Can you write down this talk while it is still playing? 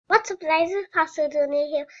What's up guys, it's Pastor Junior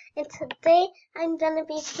here, and today I'm gonna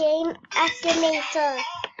be playing Akinator.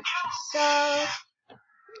 So,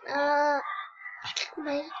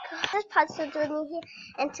 my god, it's Pastor Junior here,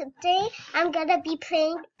 and today I'm gonna be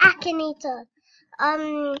playing Akinator.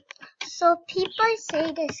 So people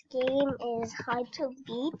say this game is hard to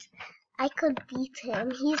beat. I could beat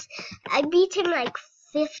him. I beat him like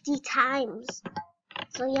 50 times.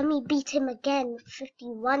 So let me beat him again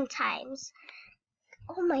 51 times.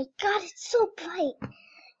 Oh my god, it's so bright.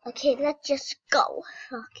 Okay, let's just go.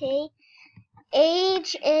 Okay.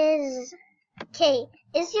 Age is... Okay,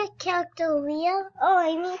 is your character real? Oh,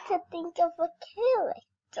 I need to think of a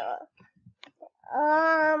character.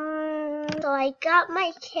 So I got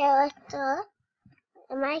my character.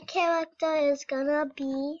 And my character is gonna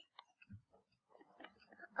be...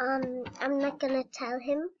 I'm not gonna tell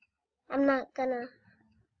him.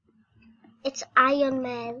 It's Iron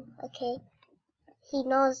Man, okay? He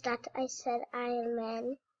knows that I said Iron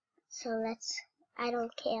Man, so I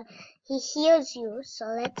don't care. He hears you, so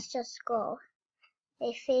let's just go.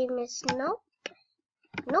 A famous, nope,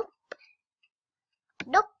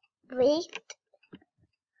 wait,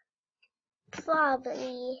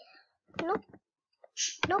 probably, nope,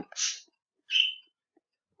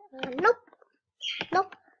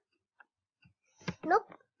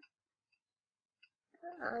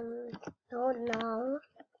 oh no,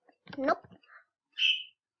 nope.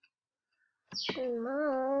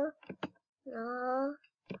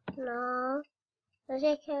 No. Was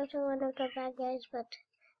your character one of the bad guys, but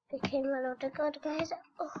became one of the good guys?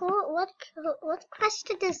 What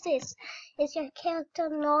question is this? Is your character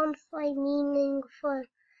known for meaningful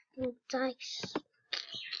dice?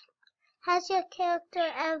 Has your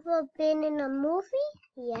character ever been in a movie?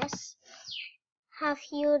 Yes. Have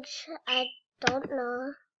huge? I don't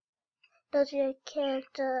know. Does your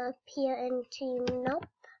character appear in Team?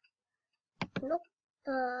 Nope.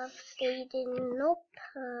 Fading, nope.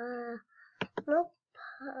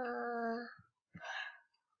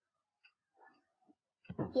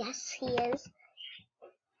 Yes, he is.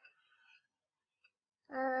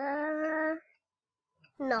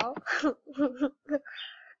 No.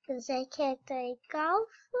 Is that character a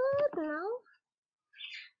golfer?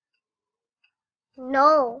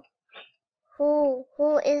 No. Who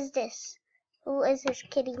is this? Who is this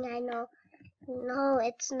kidding? I know. No,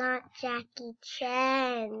 it's not Jackie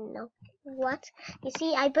Chan. No. What? You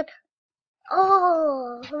see,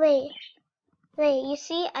 oh, wait, you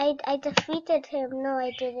see, I defeated him. No,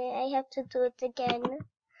 I didn't. I have to do it again.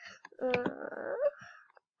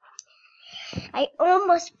 I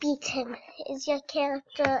almost beat him. Is your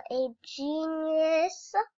character a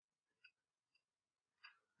genius?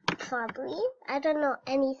 Probably. I don't know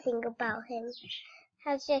anything about him.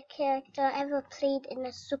 Has your character ever played in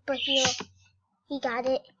a superhero? He got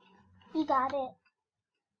it.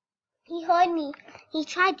 He heard me. He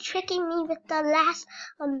tried tricking me with the last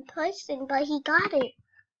person, but he got it.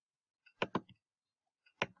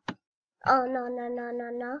 Oh,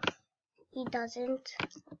 no. He doesn't.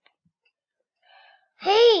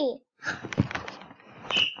 Hey!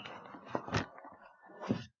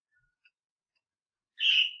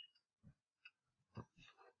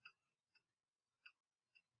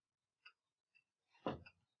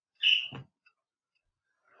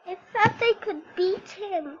 I thought I could beat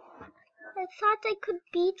him. I thought I could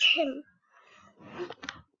beat him.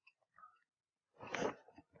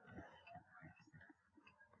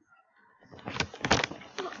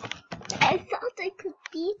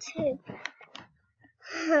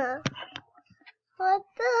 What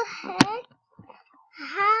the heck?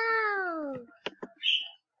 How?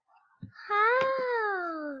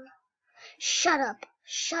 Shut up.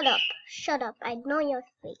 I know your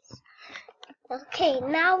face. Okay,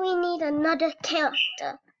 now we need another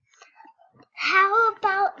character.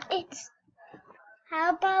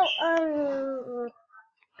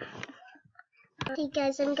 Okay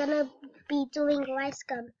guys, I'm gonna be doing rice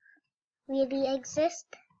gum. Really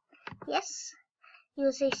exist? Yes.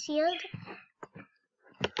 Use a shield?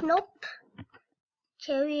 Nope.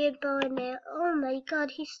 Carry a bow and arrow. Oh my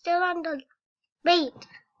god, he's still on the... Wait.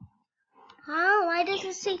 Huh? Why does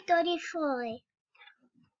it say 34?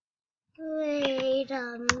 Wait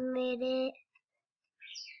a minute.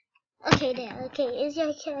 Okay, there. Okay, is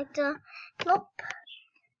your character? Nope.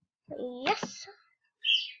 Yes.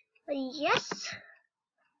 Podcast?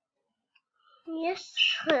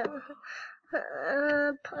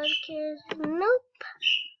 Nope.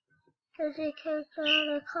 Is your character on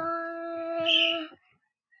a car?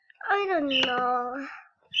 I don't know.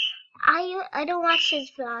 I don't watch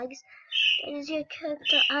his vlogs. Is your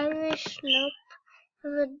character Irish? Nope.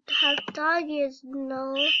 Her dog is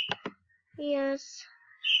no. Yes.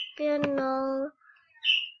 No.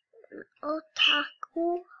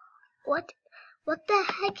 Otaku. What the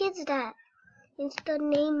heck is that? It's the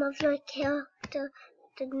name of your character.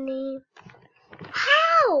 The name.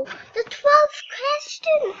 How? The 12th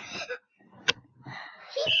question.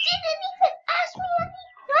 He didn't even ask me any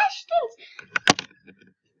questions.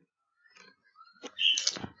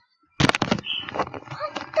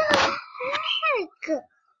 What the heck?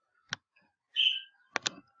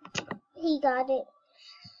 He got it.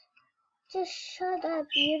 Just shut up.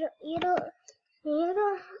 You don't.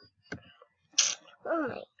 Oh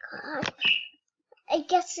my god. I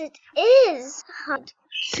guess it is hard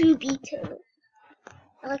to beat him.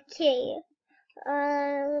 Okay.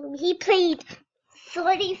 He played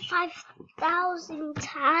 35,000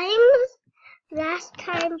 times. Last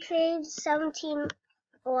time played 17.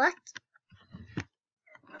 What?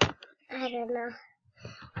 I don't know.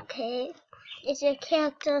 Okay. Is your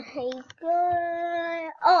character a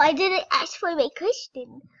girl? Oh, I didn't ask for my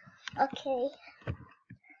question. Okay.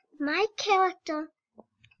 My character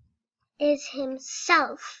is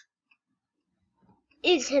himself.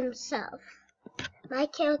 My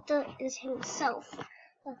character is himself.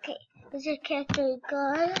 Okay. Is your character a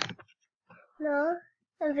girl? No.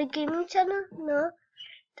 Of a gaming channel? No.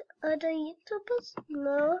 Other YouTubers?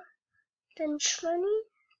 No. Then 20?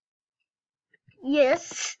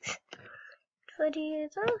 Yes. 40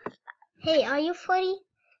 years old? Hey, are you 40?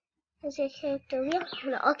 Is your character real?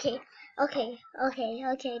 No. Okay.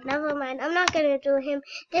 Never mind. I'm not gonna do him.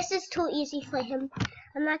 This is too easy for him.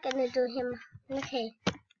 I'm not gonna do him. Okay.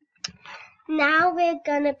 Now we're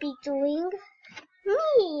gonna be doing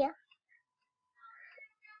me.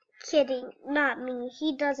 Kidding, not me.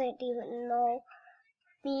 He doesn't even know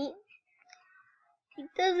me. He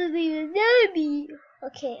doesn't even know me.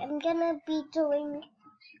 Okay, I'm gonna be doing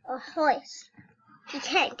a horse. He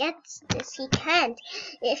can't get this. He can't.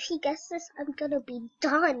 If he gets this, I'm gonna be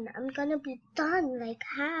done. Like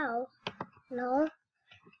how? No.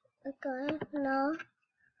 Okay. No.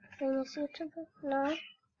 Famous YouTuber? No.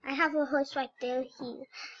 I have a horse right there.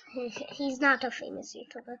 He's not a famous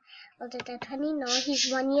YouTuber. Older than 20? No. He's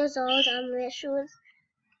 1 year old. Wear shoes.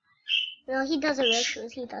 No, he doesn't wear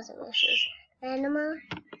shoes. Animal?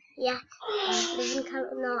 Yeah.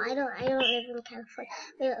 No, I don't live in California.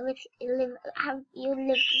 You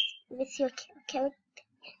live with your character?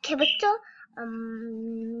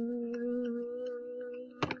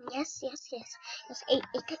 Yes.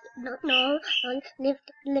 No,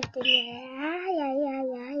 lived in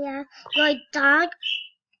yeah. Your dog?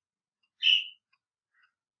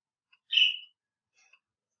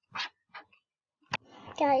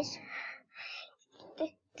 Guys,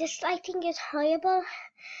 this lighting is horrible.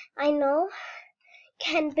 I know.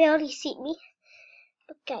 Can barely see me.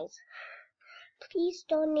 But guys, please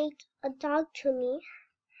donate a dog to me.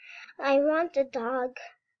 I want a dog.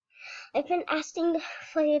 I've been asking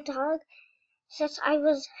for a dog since I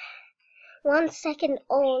was 1 second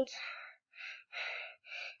old.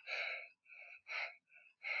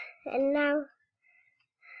 And now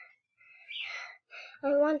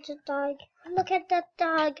I want a dog. Look at that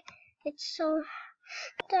dog. It's so...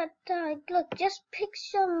 That dog. Look, just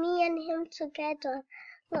picture me and him together.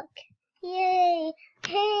 Look. Yay.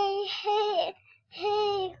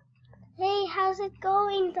 Hey, how's it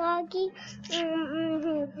going, doggy?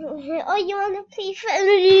 Oh, you wanna play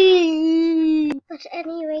family? But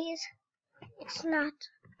anyways, it's not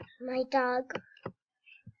my dog.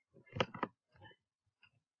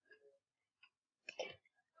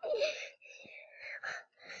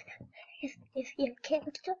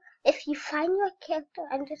 If you find your character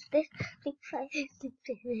on this list, he's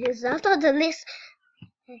not on the list.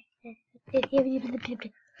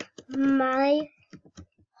 My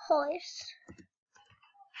horse.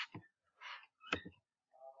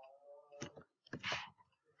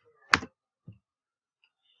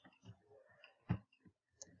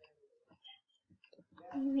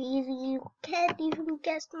 Really, you can't even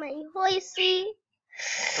guess my horsey.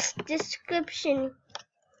 Description.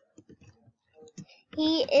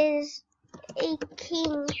 He is a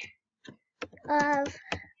king of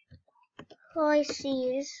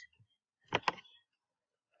horses.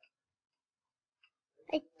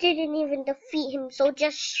 I didn't even defeat him, so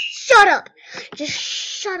just shut up. Just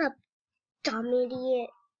shut up, dumb idiot.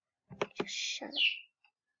 Just shut up.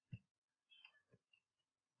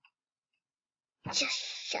 Just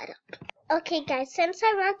shut up. Okay, guys, since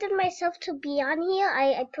I wanted myself to be on here,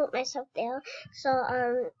 I put myself there. So,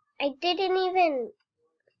 I didn't even...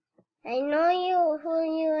 I know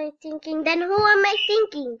who you are thinking. Then who am I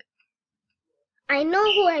thinking? I know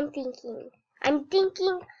who I'm thinking. I'm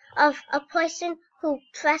thinking of a person who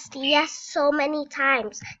pressed yes so many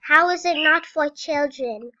times. How is it not for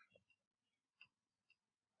children?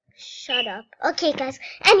 Shut up. Okay, guys.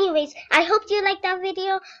 Anyways, I hope you liked that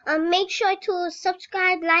video. Make sure to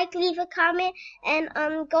subscribe, like, leave a comment, and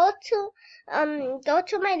go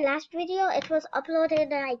to my last video. It was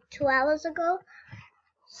uploaded like 2 hours ago.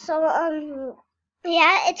 So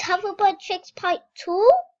yeah, it's hoverboard tricks part 2.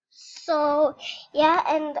 So yeah,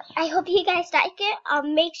 and I hope you guys like it.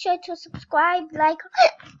 Make sure to subscribe, like.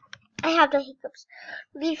 I have the hiccups.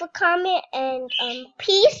 Leave a comment, and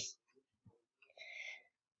peace.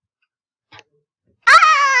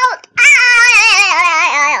 Out!